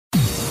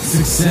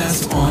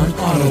Success on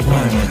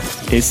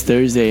Autopilot. It's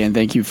Thursday, and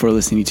thank you for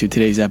listening to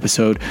today's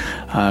episode.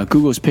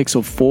 Google's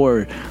Pixel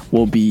 4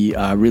 will be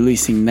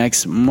releasing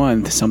next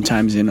month,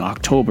 sometimes in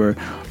October.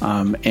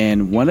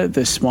 And one of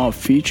the small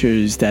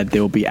features that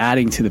they'll be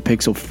adding to the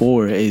Pixel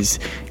 4 is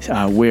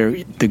where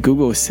the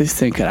Google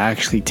Assistant could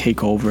actually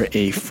take over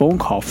a phone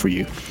call for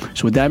you.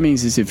 So what that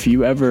means is if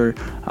you ever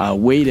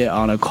waited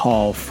on a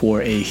call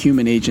for a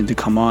human agent to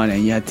come on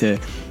and you had to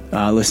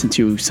listen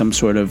to some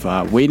sort of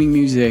waiting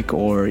music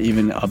or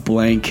even a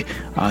blank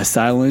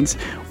silence,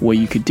 what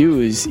you could do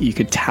is you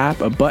could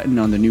tap a button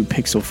on the new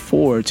Pixel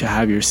 4 to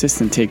have your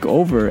assistant take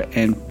over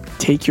and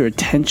take your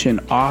attention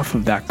off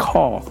of that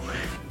call.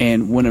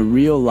 And when a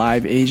real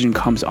live agent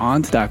comes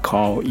onto that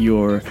call,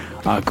 your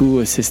Google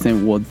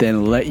Assistant will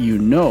then let you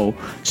know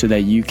so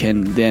that you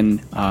can then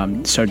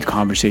start the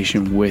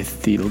conversation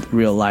with the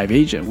real live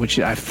agent, which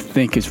I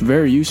think is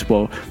very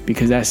useful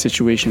because that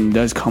situation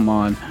does come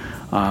on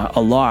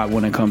a lot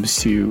when it comes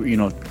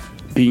to,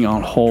 being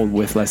on hold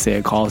with, let's say,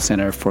 a call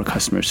center for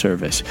customer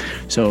service.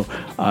 So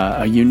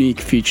a unique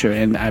feature,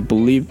 and I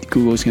believe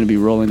Google is going to be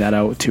rolling that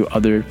out to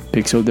other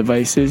Pixel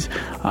devices,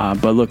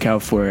 but look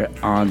out for it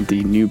on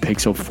the new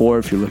Pixel 4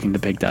 if you're looking to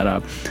pick that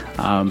up.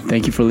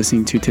 Thank you for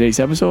listening to today's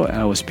episode, and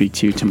I will speak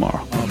to you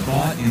tomorrow.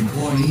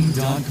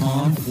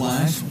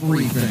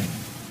 AboutEmployee.com/briefing.